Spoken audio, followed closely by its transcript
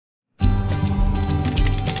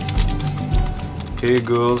Hey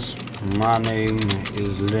girls, my name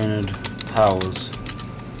is Leonard Powers.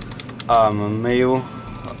 I'm a male,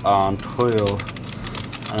 I'm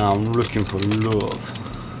 12, and I'm looking for love.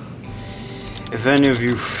 If any of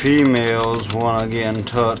you females wanna get in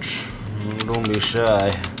touch, don't be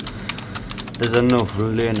shy. There's enough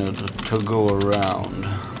Leonard to go around.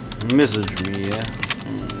 Message me, yeah?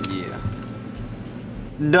 Yeah.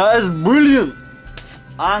 That is brilliant!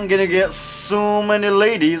 I'm gonna get so many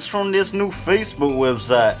ladies from this new Facebook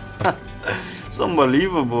website. It's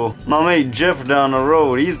unbelievable. My mate Jeff down the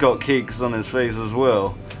road, he's got cakes on his face as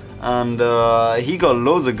well. And he got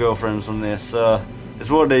loads of girlfriends from this.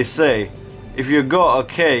 It's what they say. If you got a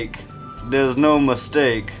cake, there's no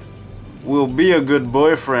mistake. We'll be a good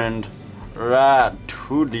boyfriend right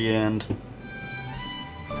to the end.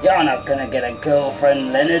 You're not gonna get a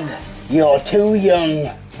girlfriend, Leonard. You're too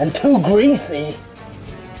young and too greasy.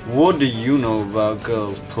 What do you know about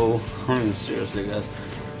girls, Paul? I mean, seriously, guys.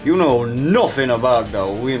 You know nothing about the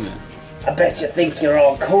women. I bet you think you're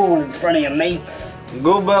all cool in front of your mates.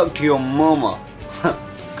 Go back to your mama.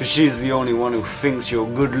 Cause she's the only one who thinks you're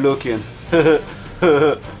good looking.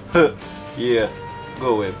 Yeah,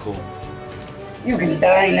 go away, Paul. You can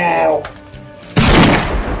die now.